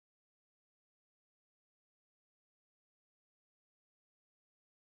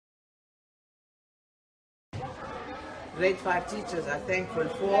grade 5 teachers are thankful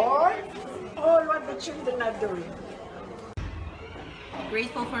for all what the children are doing.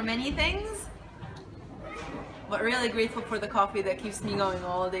 Grateful for many things, but really grateful for the coffee that keeps me going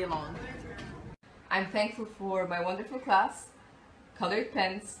all day long. I'm thankful for my wonderful class, colored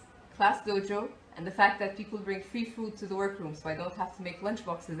pens, class dojo, and the fact that people bring free food to the workroom so I don't have to make lunch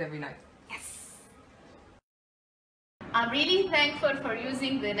boxes every night. Yes! I'm really thankful for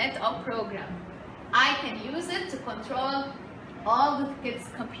using the NetUp program. I can use it to control all the kids'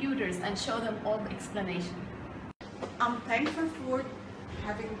 computers and show them all the explanation. I'm thankful for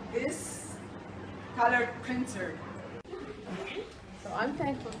having this colored printer. So I'm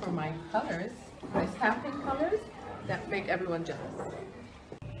thankful for my colors, my stamping colors that make everyone jealous.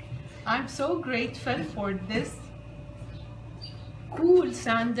 I'm so grateful for this cool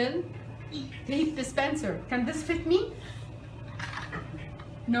sandal tape dispenser. Can this fit me?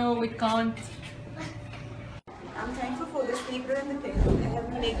 No, it can't. I'm thankful for this paper and the pen that have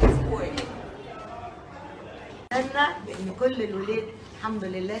made this board. بأن كل الولاد الحمد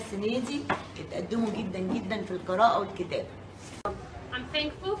لله السنة دي اتقدموا جدا جدا في القراءة والكتابة. I'm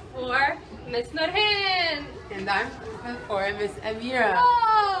thankful for Miss Nurhan. And I'm thankful for Miss Amira.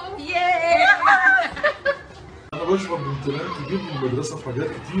 Oh! Yay! أنا بشعر بامتنان كبير للمدرسة في حاجات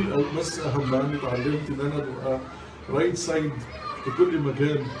كتير أوي، بس أهم عني اتعلمت إن أنا أبقى رايت سايد في كل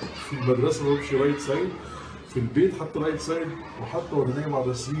مكان. في المدرسة بمشي رايت سايد، في البيت حتى رايت سايد، وحتى وأنا نايم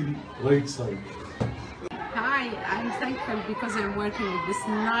على سريري رايت سايد. Hi, I'm thankful because I'm working with this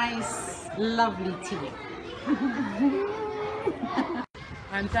nice, lovely team.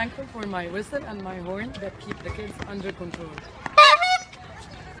 I'm thankful for my whistle and my horn that keep the kids under control.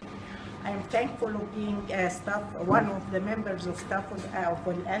 I'm thankful of being one of the members of staff of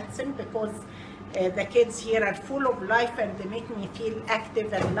Al-Alsan because the kids here are full of life and they make me feel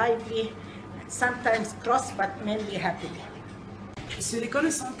active and lively, sometimes cross but mainly happy. Je suis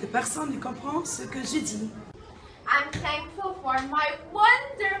reconnaissant que personne ne comprend ce que je dis. I'm thankful for my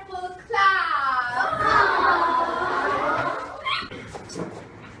wonderful class.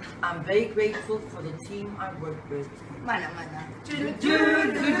 I'm very grateful for the team I work with. Mana mana. Do do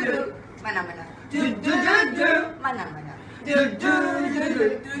do do. Mana mana. Do do do do. Mana mana. Do do do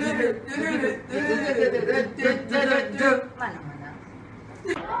do. Mana mana.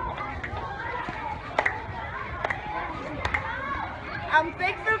 I'm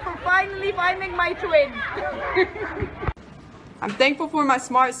thankful for finally finding my twin. I'm thankful for my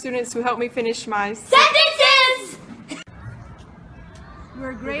smart students who helped me finish my Sentences!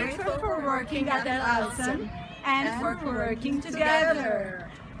 We're grateful for working at Al-Alsan and for working together.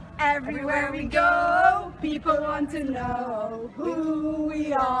 Everywhere we go, people want to know who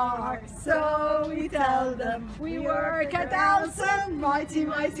we are. So we tell them we work at Al-Alsan, mighty,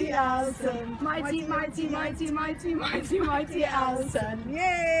 mighty Al-Alsan. Mighty, mighty, mighty, mighty, mighty, mighty Al-Alsan.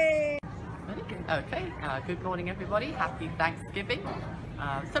 Yay! Okay, good morning everybody, happy Thanksgiving.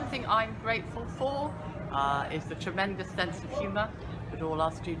 Something I'm grateful for is the tremendous sense of humour that all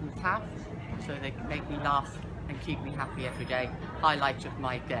our students have, so they can make me laugh and keep me happy every day. Highlight of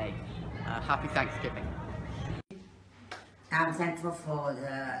my day. Happy Thanksgiving. I'm thankful for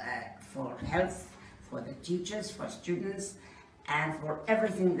health, for the teachers, for students, and for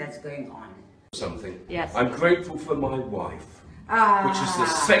everything that's going on. Something. Yes. I'm grateful for my wife, which is the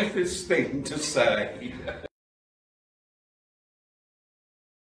safest thing to say.